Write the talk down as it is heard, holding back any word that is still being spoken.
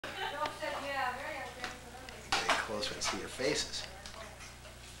closer and see your faces.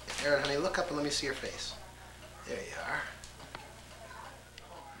 Erin, honey, look up and let me see your face. There you are.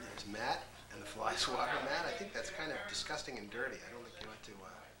 There's Matt and the fly swatter. Matt, I think that's kind of disgusting and dirty. I don't think you want to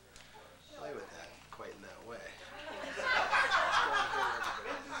play with that quite in that way.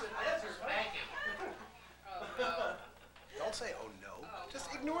 Don't say, oh no.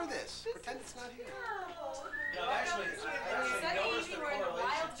 Just ignore this. Pretend it's not here. No, actually, I noticed the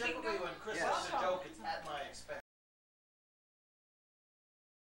correlation. Typically when Chris has a joke, it's at my expense.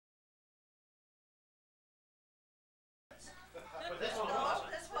 But this one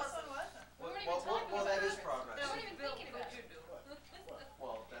wasn't. This wasn't. Well, that is progress. No, we're even thinking about you.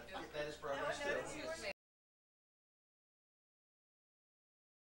 Well, that is progress too.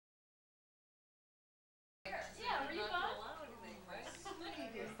 Yeah, were you fun?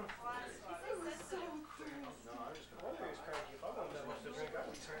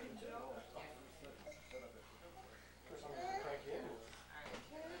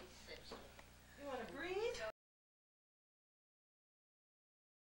 You want to breathe?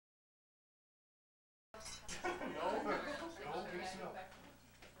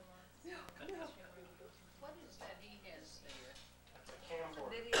 What is that he has there? Taking the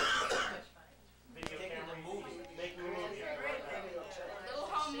movie. Making a movie. Little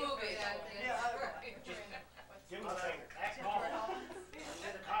home movie. Give him a thing. Act normal.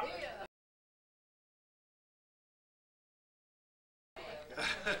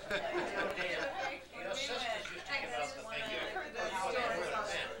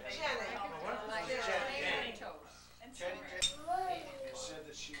 Said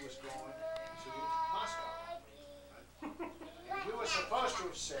that she was going to Moscow. We were supposed to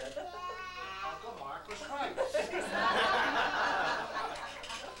have said Uncle Mark was right.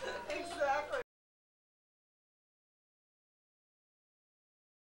 Exactly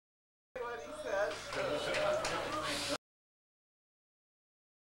what he said.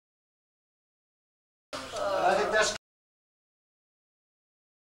 I think that's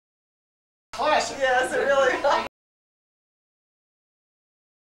classic. Yes, it really is.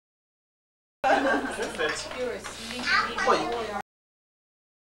 You're a sneaky boy.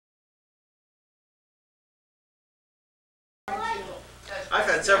 I've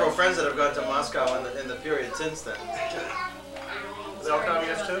had several friends that have gone to Moscow in the period since then. Is that all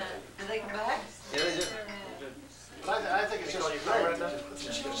communists too? Did they come back? Yeah, they do. But I think it's just great.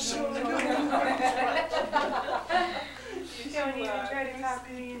 Don't even try to talk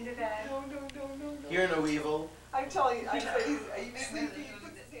me into that. No. Hear no evil. I'm telling you, I said he's sleepy.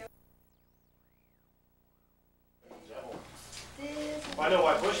 I know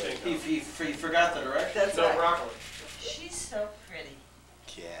why Bush didn't come. He forgot the direction. That's No right. broccoli. She's so pretty.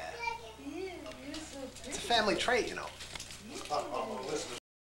 Yeah. Yeah, you're so pretty. It's a family trait, you know. Listen.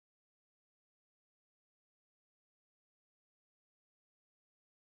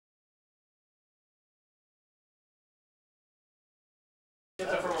 Get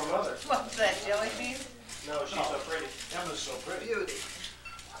that from her mother. What's that, jelly bean? No, she's so pretty. Emma's so pretty. Beauty.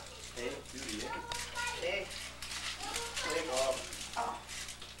 Hey, beauty. Hey. Oh. I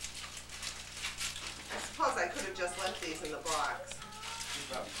suppose I could have just left these in the box. You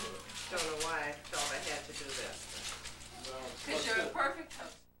probably could. Don't know why I felt I had to do this. Because you're a perfect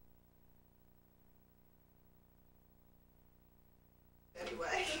host.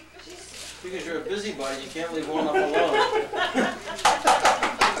 Anyway. Because you're a busybody, you can't leave one up alone.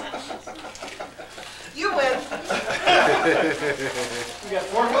 You win. You got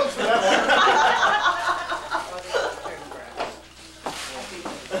 4 votes for that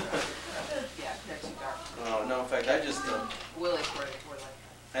Oh, no, in fact, I just... Willie,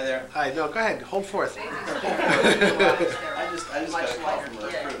 Hi there. Hi, no, go ahead. Hold forth. I just got a call from a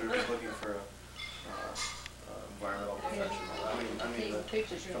recruiter who's looking for a environmental professional. I mean,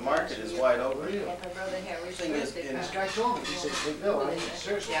 the market is wide open. The thing is, in This guy told me, he said, hey, Bill,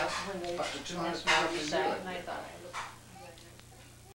 seriously, Yeah. up to $200 a year. And I thought,